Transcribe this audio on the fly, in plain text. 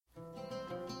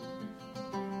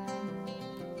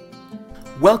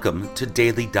Welcome to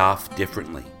Daily Daf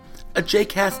Differently, a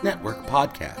JCast Network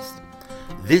podcast.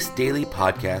 This daily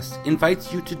podcast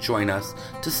invites you to join us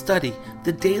to study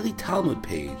the daily Talmud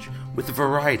page with a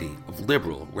variety of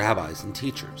liberal rabbis and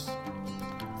teachers.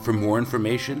 For more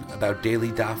information about Daily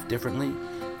Daf Differently,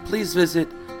 please visit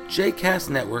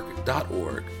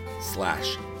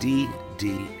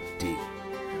jcastnetwork.org/DDD.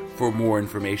 For more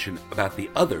information about the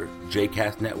other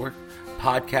JCast Network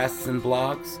podcasts and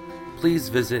blogs, please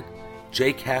visit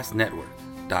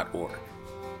jcastnetwork.org.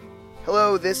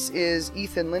 Hello, this is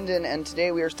Ethan Linden, and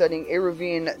today we are studying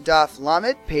Eruvin Daf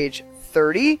Lamed, page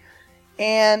 30.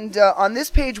 And on this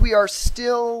page, we are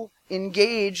still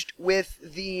engaged with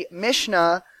the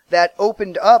Mishnah that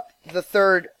opened up the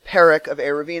third parak of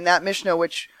Eruvin, that Mishnah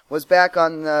which was back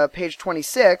on page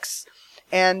 26.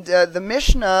 And the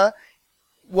Mishnah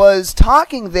was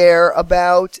talking there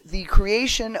about the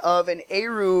creation of an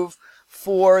Eruv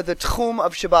for the Tchum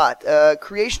of Shabbat,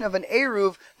 creation of an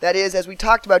Eruv that is, as we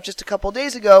talked about just a couple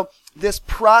days ago, this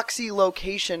proxy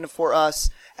location for us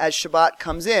as Shabbat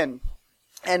comes in.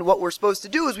 And what we're supposed to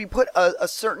do is we put a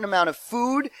certain amount of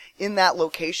food in that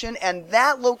location, and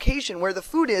that location where the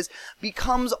food is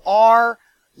becomes our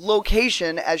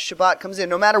location as Shabbat comes in.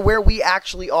 No matter where we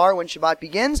actually are when Shabbat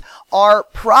begins, our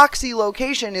proxy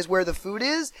location is where the food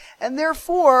is, and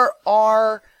therefore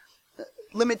our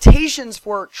limitations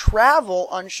for travel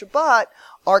on Shabbat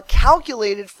are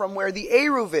calculated from where the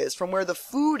Eruv is, from where the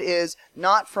food is,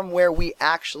 not from where we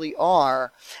actually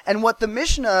are. And what the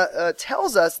Mishnah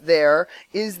tells us there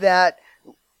is that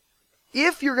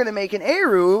if you're going to make an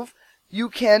Eruv, you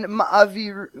can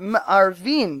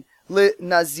ma'arvin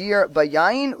le-nazir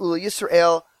bayayin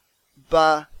ul-Yisrael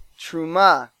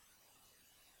ba-truma.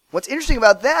 What's interesting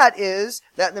about that is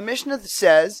that the Mishnah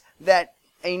says that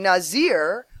a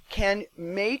Nazir can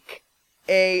make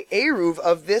a Eruv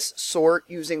of this sort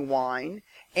using wine,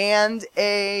 and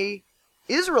a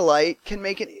Israelite can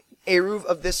make an Eruv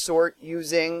of this sort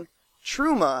using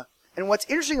Truma. And what's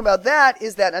interesting about that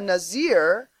is that a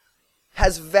Nazir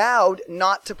has vowed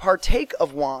not to partake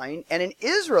of wine, and an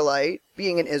Israelite,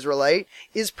 being an Israelite,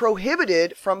 is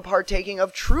prohibited from partaking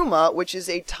of Truma, which is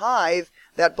a tithe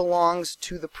that belongs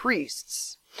to the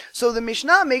priests. So the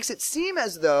Mishnah makes it seem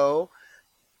as though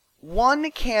one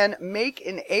can make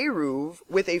an Eruv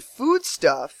with a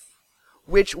foodstuff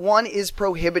which one is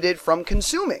prohibited from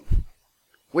consuming,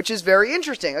 which is very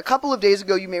interesting. A couple of days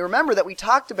ago, you may remember that we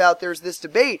talked about there's this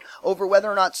debate over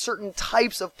whether or not certain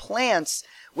types of plants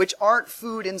which aren't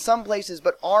food in some places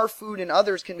but are food in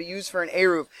others can be used for an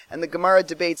Eruv, and the Gemara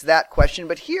debates that question.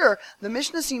 But here, the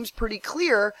Mishnah seems pretty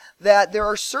clear that there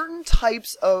are certain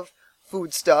types of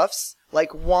foodstuffs,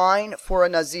 like wine for a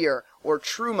Nazir, or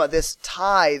Truma, this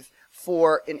tithe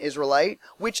for an Israelite,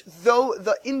 which though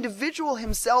the individual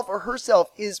himself or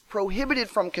herself is prohibited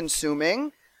from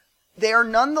consuming, they are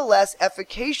nonetheless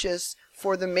efficacious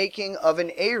for the making of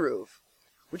an Eruv,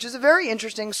 which is a very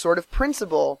interesting sort of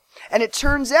principle. And it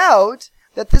turns out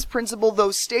that this principle,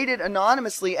 though stated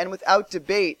anonymously and without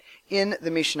debate in the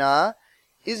Mishnah,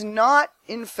 is not,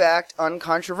 in fact,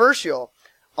 uncontroversial.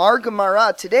 Our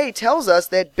Gemara today tells us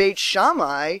that Beit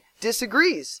Shammai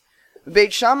disagrees.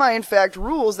 Beit Shammai, in fact,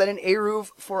 rules that an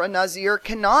Eruv for a Nazir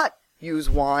cannot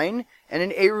use wine, and an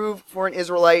Eruv for an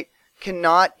Israelite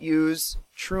cannot use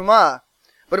Truma.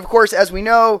 But of course, as we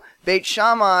know, Beit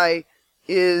Shammai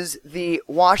is the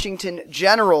Washington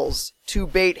Generals to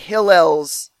Beit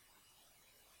Hillel's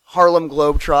Harlem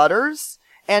Globetrotters.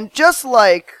 And just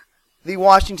like the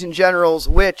Washington Generals,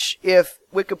 which, if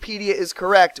Wikipedia is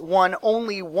correct, won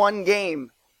only one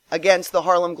game against the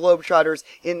Harlem Globetrotters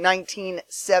in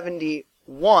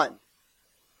 1971.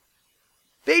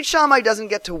 Beit Shammai doesn't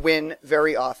get to win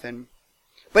very often.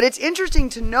 But it's interesting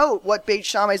to note what Beit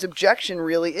Shammai's objection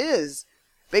really is.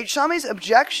 Beit Shammai's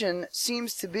objection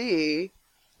seems to be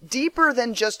deeper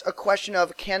than just a question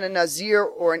of can a Nazir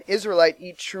or an Israelite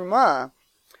eat Truma?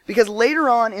 Because later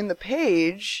on in the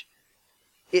page,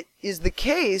 it is the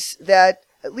case that,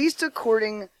 at least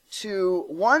according to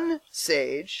one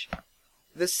sage,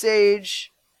 the sage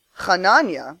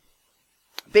Hanania,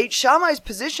 Beit Shammai's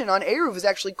position on Eruv is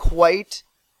actually quite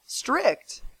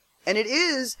strict. And it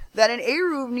is that an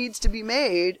Eruv needs to be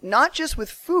made not just with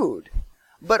food,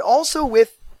 but also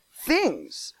with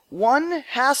things. One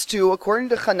has to, according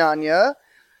to Hanania,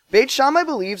 Beit Shammai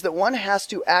believes that one has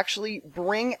to actually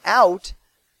bring out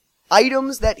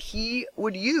items that he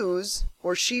would use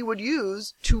or she would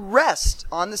use to rest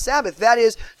on the Sabbath. That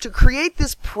is, to create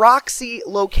this proxy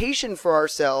location for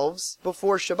ourselves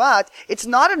before Shabbat. It's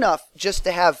not enough just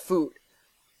to have food.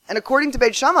 And according to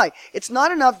Beit Shammai, it's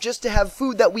not enough just to have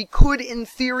food that we could in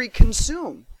theory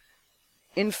consume.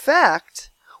 In fact,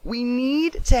 we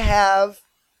need to have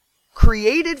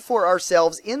created for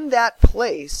ourselves in that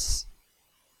place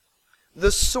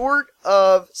the sort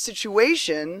of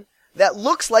situation that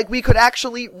looks like we could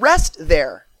actually rest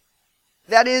there.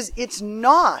 That is, it's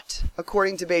not,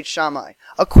 according to Beit Shammai,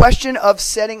 a question of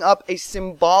setting up a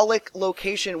symbolic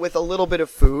location with a little bit of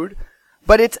food,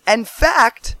 but it's, in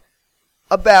fact,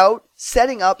 about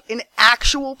setting up an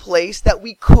actual place that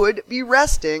we could be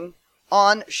resting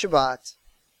on Shabbat.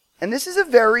 And this is a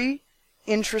very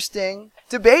interesting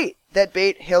debate that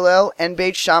Beit Hillel and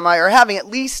Beit Shammai are having, at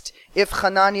least if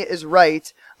Hanania is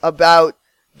right about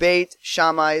Beit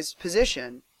Shammai's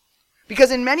position.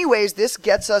 Because in many ways, this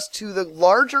gets us to the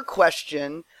larger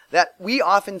question that we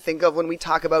often think of when we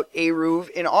talk about Eruv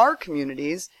in our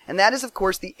communities, and that is, of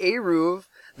course, the Eruv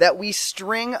that we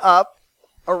string up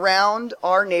around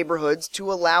our neighborhoods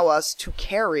to allow us to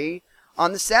carry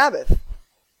on the Sabbath.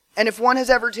 And if one has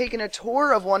ever taken a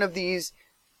tour of one of these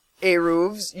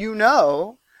Eruvs, you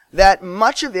know that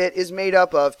much of it is made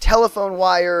up of telephone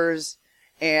wires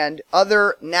and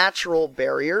other natural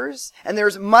barriers. And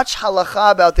there's much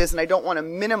halakha about this, and I don't want to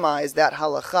minimize that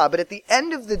halakha. But at the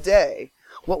end of the day,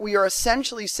 what we are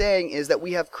essentially saying is that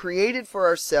we have created for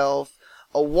ourselves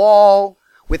a wall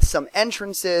with some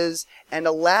entrances and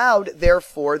allowed,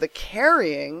 therefore, the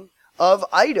carrying of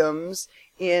items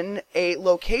in a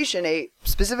location,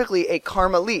 specifically a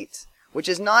Carmelit, which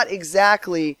is not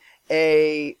exactly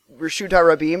a Reshut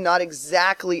HaRabim, not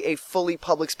exactly a fully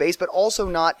public space, but also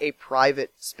not a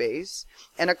private space.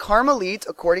 And a Carmelit,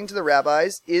 according to the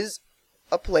rabbis, is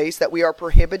a place that we are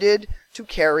prohibited to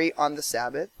carry on the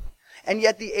Sabbath. And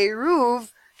yet the Eruv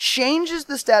changes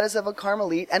the status of a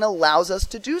Carmelit and allows us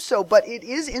to do so, but it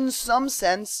is in some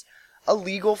sense a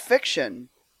legal fiction.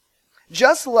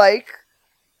 Just like,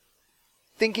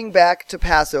 thinking back to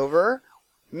Passover,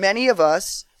 many of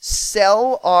us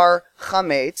sell our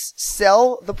chametz,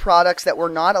 sell the products that we're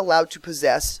not allowed to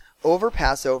possess over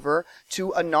Passover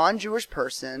to a non-Jewish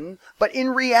person, but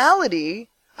in reality,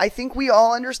 I think we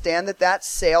all understand that that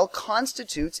sale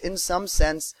constitutes, in some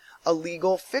sense, a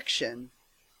legal fiction.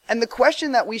 And the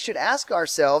question that we should ask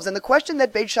ourselves, and the question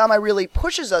that Beit Shammai really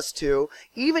pushes us to,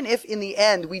 even if in the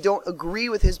end we don't agree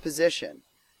with his position,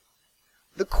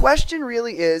 the question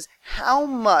really is, how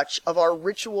much of our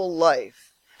ritual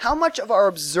life, how much of our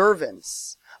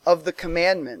observance of the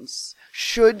commandments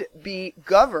should be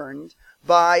governed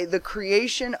by the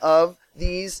creation of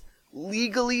these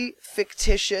legally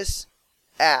fictitious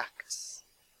acts?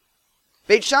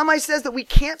 Beit Shammai says that we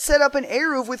can't set up an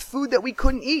Eruv with food that we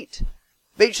couldn't eat.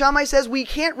 Beit Shammai says we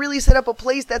can't really set up a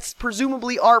place that's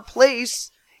presumably our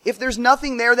place if there's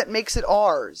nothing there that makes it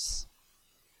ours.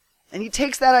 And he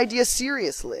takes that idea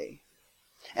seriously.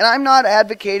 And I'm not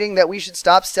advocating that we should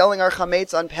stop selling our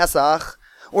chametz on Pesach,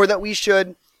 or that we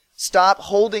should stop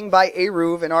holding by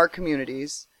Eruv in our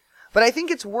communities. But I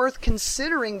think it's worth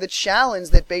considering the challenge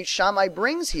that Beit Shammai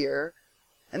brings here.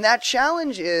 And that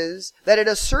challenge is that at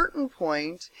a certain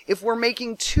point, if we're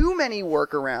making too many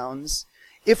workarounds,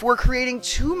 if we're creating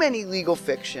too many legal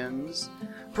fictions,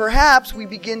 perhaps we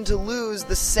begin to lose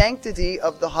the sanctity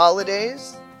of the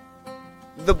holidays,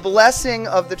 the blessing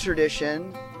of the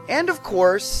tradition, and of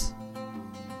course,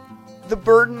 the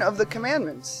burden of the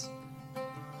commandments.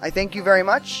 I thank you very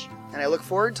much, and I look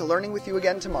forward to learning with you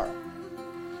again tomorrow.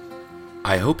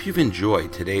 I hope you've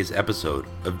enjoyed today's episode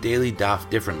of Daily Daf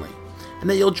Differently, and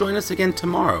that you'll join us again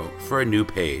tomorrow for a new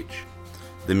page.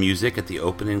 The music at the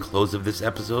open and close of this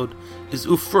episode is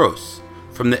Ufros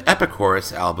from the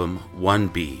Epichorus album One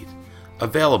Bead,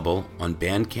 available on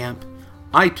Bandcamp,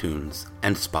 iTunes,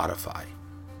 and Spotify.